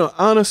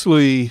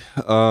 Honestly,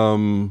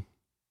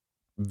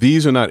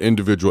 these are not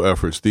individual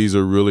efforts. These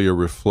are really a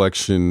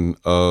reflection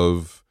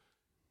of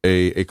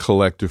a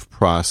collective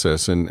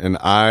process. And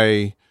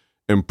I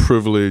am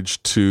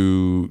privileged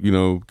to,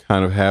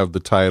 kind of have the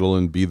title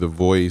and be the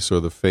voice or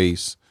the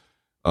face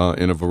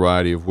in a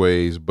variety of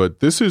ways. But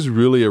this is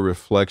really a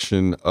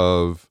reflection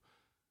of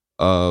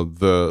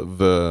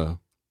the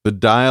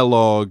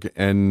dialogue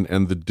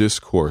and the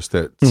discourse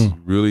that's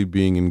really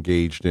being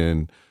engaged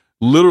in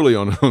literally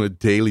on a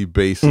daily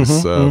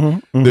basis.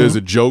 There's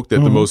a joke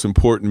that the most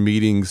important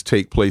meetings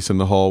take place in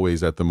the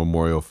hallways at the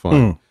Memorial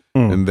Fund,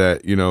 and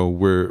that,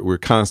 we're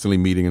constantly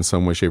meeting in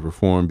some way, shape, or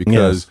form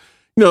because,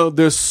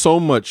 there's so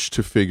much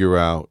to figure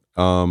out.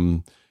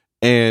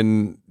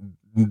 And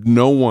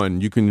no one,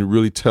 you can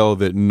really tell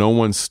that no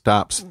one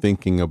stops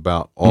thinking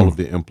about all of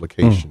the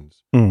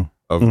implications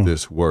of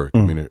this work.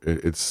 I mean,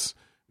 it's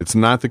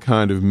not the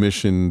kind of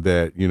mission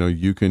that,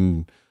 you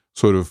can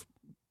sort of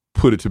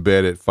put it to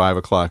bed at 5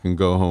 o'clock and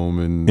go home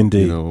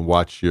and,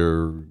 watch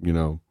your,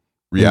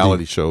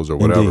 reality shows or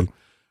whatever.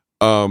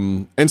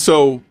 And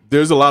so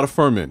there's a lot of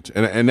ferment,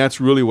 and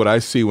that's really what I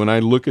see when I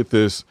look at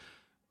this.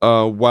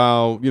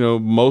 While,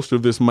 most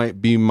of this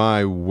might be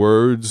my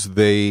words,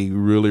 they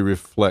really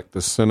reflect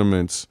the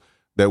sentiments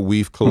that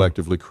we've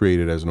collectively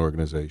created as an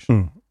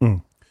organization.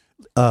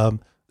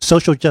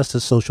 Social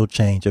justice, social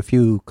change. A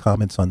few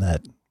comments on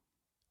that.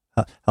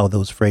 How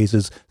those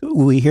phrases,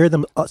 we hear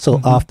them so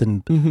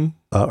often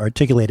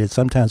articulated.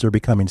 Sometimes we're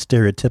becoming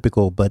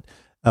stereotypical, but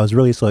I was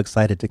really so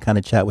excited to kind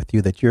of chat with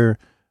you that you're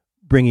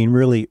bringing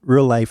really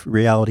real life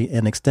reality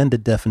and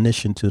extended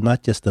definition to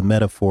not just the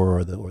metaphor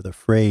or the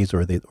phrase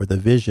or the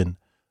vision,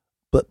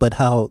 but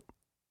how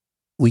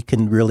we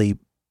can really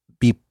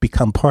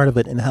become part of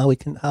it, and how it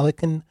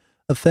can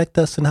affect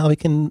us, and how we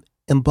can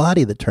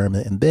embody the term,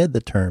 embed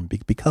the term,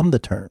 become the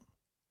term.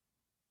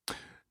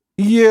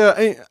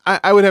 Yeah,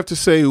 I would have to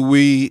say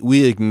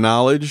we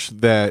acknowledge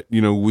that,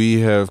 we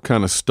have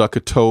kind of stuck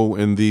a toe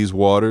in these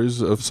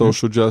waters of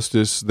social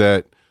justice,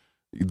 that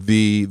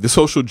the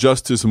social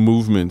justice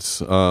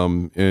movements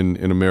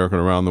in America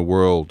and around the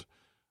world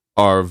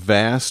are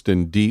vast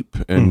and deep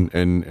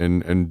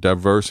and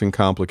diverse and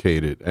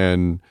complicated.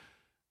 And,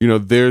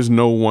 there's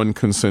no one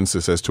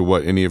consensus as to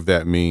what any of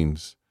that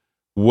means.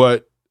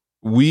 What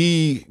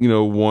we,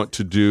 want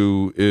to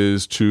do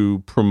is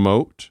to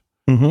promote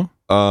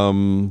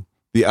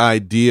the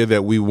idea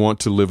that we want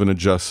to live in a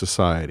just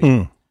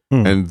society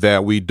and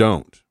that we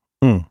don't.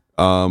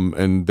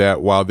 And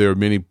that while there are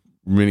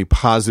many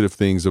positive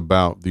things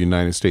about the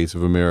United States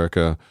of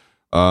America,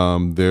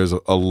 there's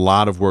a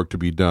lot of work to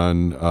be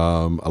done,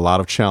 a lot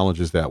of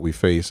challenges that we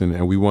face,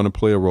 and we want to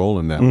play a role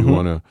in that. We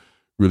want to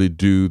really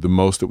do the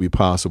most that we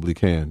possibly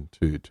can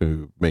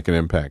to make an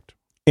impact.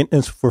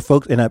 And for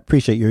folks, and I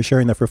appreciate you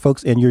sharing that for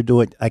folks, and you're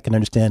doing, I can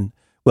understand,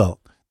 well,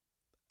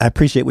 I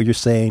appreciate what you're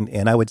saying,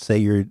 and I would say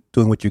you're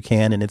doing what you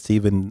can, and it's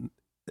even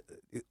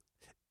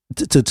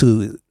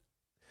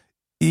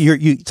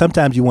you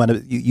sometimes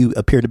you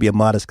appear to be a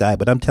modest guy,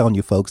 but I'm telling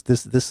you folks,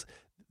 this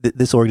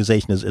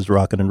organization is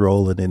rocking and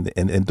rolling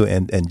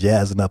and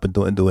jazzing up and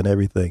doing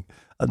everything.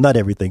 Not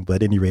everything, but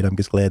at any rate, I'm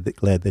just glad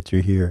that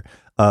you're here.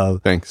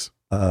 Thanks.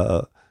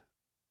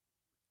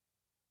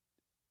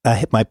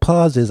 My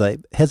pause is I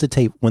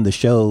hesitate when the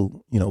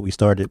show, we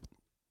started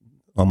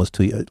almost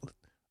a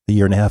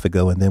year and a half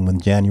ago, and then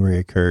when January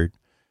occurred,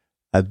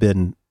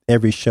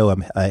 every show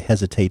I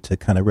hesitate to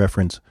kind of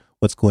reference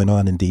what's going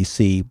on in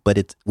D.C., but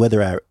it's,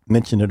 whether I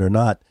mention it or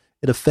not,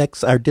 it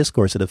affects our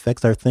discourse, it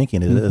affects our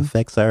thinking, it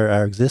affects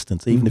our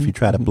existence. Even if you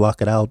try to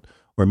block it out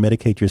or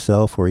medicate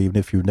yourself, or even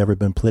if you've never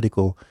been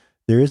political,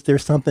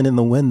 there's something in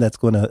the wind that's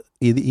going to,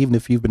 even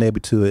if you've been able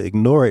to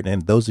ignore it,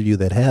 and those of you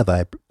that have,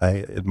 I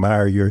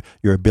admire your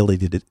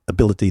ability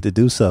to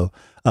do so.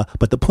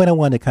 But the point I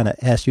wanted to kind of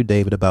ask you,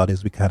 David, about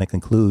as we kind of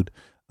conclude,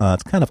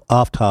 it's kind of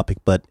off topic,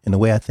 but in a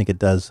way I think it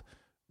does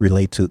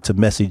relate to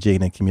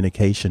messaging and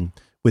communication.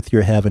 With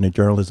your having a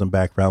journalism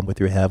background, with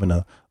your having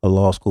a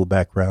law school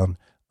background,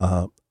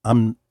 I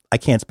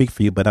can't speak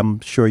for you, but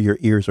I'm sure your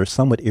ears are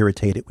somewhat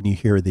irritated when you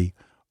hear the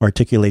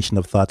articulation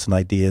of thoughts and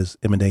ideas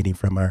emanating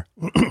from our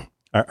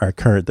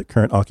the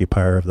current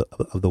occupier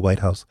of the White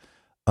House.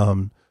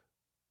 So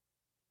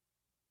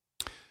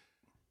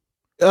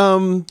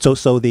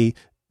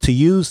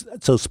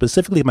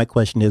specifically, my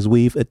question is,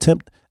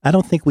 I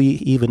don't think we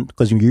even,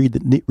 because you read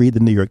the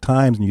New York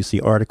Times and you see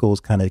articles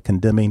kind of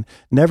condemning.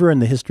 Never in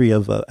the history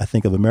of I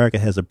think of America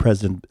has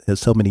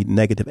so many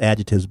negative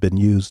adjectives been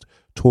used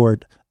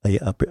toward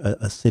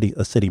a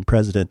sitting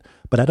president.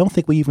 But I don't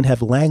think we even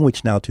have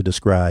language now to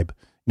describe.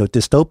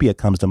 Dystopia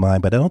comes to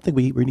mind, but I don't think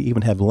we really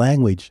even have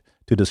language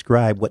to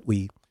describe what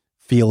we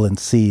feel and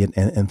see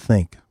and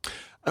think.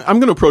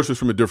 I'm going to approach this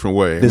from a different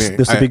way.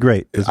 This would be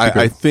great.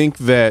 I think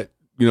that,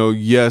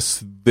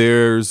 yes,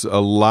 there's a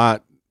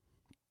lot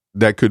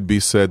that could be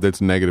said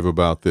that's negative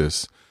about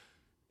this.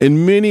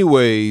 In many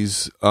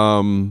ways,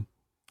 a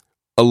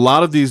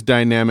lot of these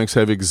dynamics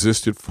have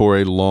existed for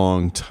a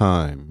long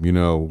time.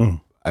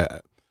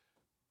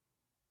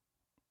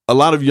 A a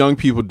lot of young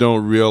people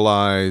don't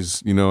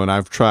realize, and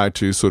I've tried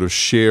to sort of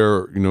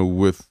share,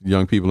 with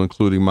young people,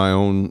 including my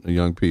own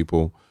young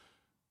people,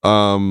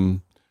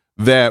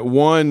 that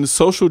one,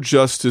 social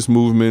justice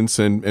movements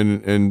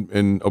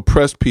and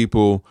oppressed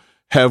people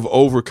have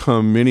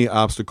overcome many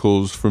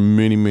obstacles for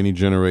many, many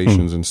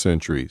generations and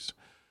centuries.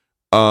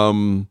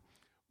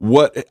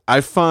 What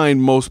I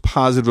find most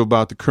positive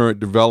about the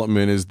current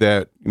development is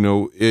that,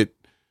 it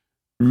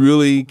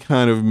really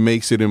kind of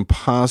makes it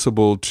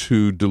impossible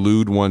to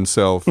delude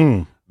oneself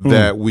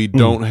that we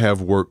don't have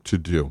work to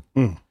do.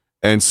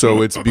 And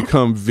so it's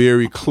become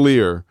very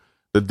clear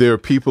that there are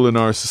people in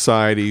our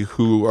society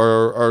who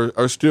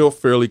are still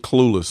fairly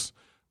clueless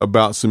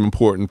about some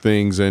important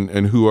things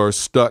and who are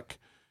stuck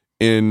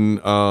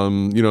in,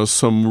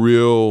 some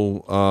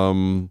real,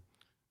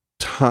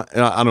 I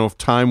don't know if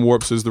time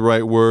warps is the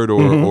right word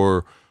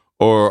or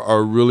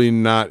are really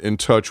not in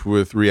touch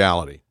with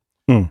reality.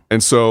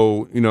 And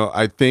so,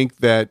 I think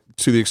that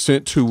to the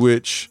extent to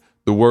which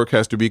the work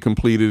has to be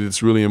completed,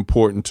 it's really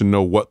important to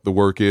know what the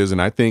work is. And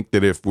I think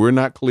that if we're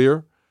not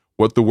clear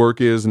what the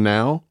work is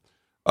now,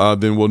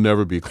 then we'll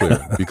never be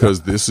clear,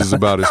 because this is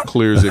about as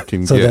clear as it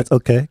can so get. That's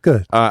okay.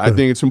 Good. I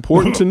think it's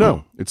important to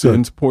know. It's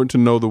important to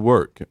know the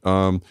work.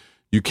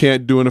 You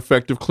can't do an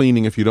effective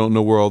cleaning if you don't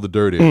know where all the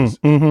dirt is.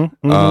 So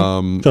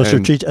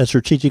a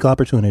strategic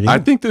opportunity. I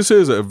think this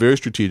is a very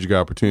strategic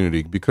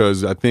opportunity,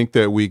 because I think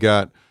that we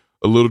got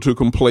a little too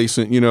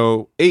complacent.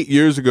 8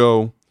 years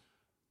ago,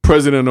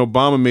 President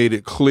Obama made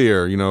it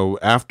clear,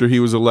 after he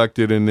was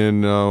elected and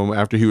then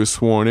after he was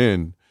sworn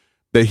in,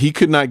 that he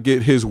could not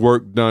get his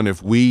work done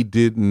if we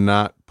did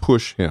not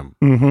push him.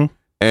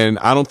 And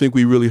I don't think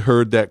we really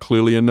heard that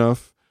clearly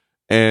enough.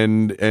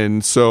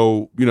 And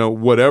so,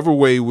 whatever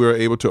way we're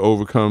able to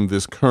overcome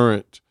this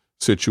current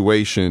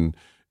situation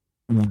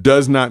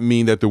does not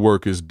mean that the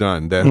work is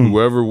done, that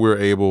whoever we're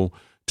able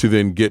to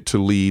then get to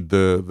lead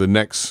the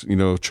next,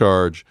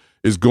 charge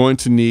is going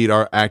to need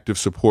our active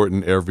support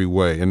in every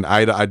way. And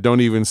I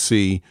don't even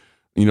see,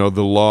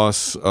 the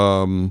loss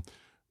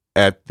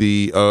at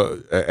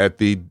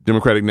the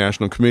Democratic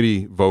National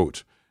Committee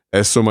vote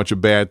as so much a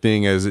bad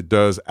thing as it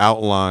does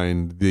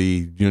outline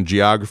the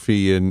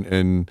geography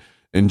and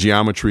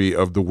geometry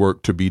of the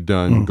work to be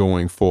done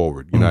going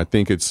forward. I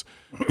think it's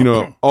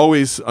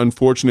always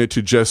unfortunate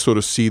to just sort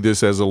of see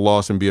this as a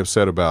loss and be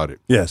upset about it.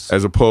 Yes,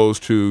 as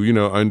opposed to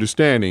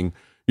understanding.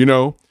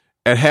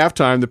 At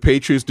halftime, the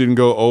Patriots didn't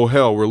go, "Oh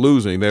hell, we're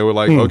losing." They were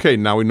like, "Okay,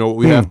 now we know what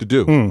we have to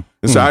do." And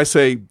so I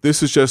say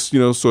this is just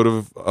sort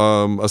of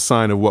a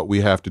sign of what we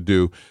have to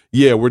do.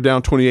 Yeah, we're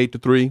down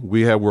 28-3.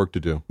 We have work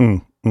to do.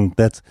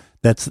 That's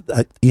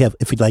you have,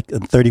 if you'd like,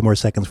 30 more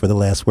seconds for the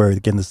last word.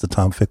 Again, this is the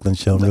Tom Ficklin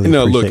Show. Really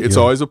look, it's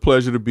always a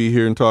pleasure to be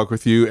here and talk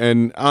with you,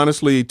 and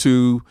honestly,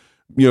 to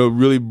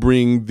really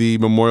bring the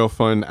Memorial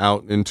Fund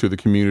out into the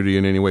community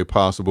in any way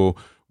possible.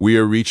 We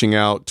are reaching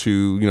out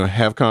to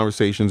have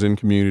conversations in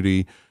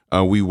community.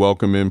 We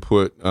welcome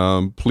input.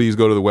 Please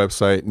go to the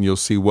website and you'll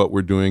see what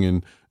we're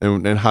doing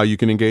and how you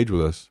can engage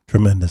with us.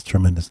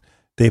 Tremendous.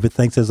 David,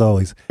 thanks as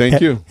always.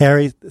 Thank you.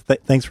 Harry,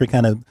 thanks for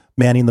kind of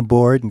manning the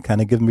board and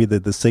kind of giving me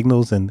the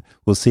signals, and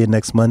we'll see you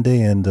next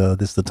Monday. And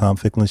this is the Tom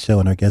Ficklin Show,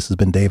 and our guest has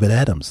been David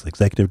Addams,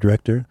 Executive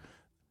Director,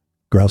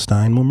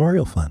 Graustein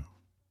Memorial Fund.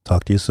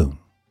 Talk to you soon.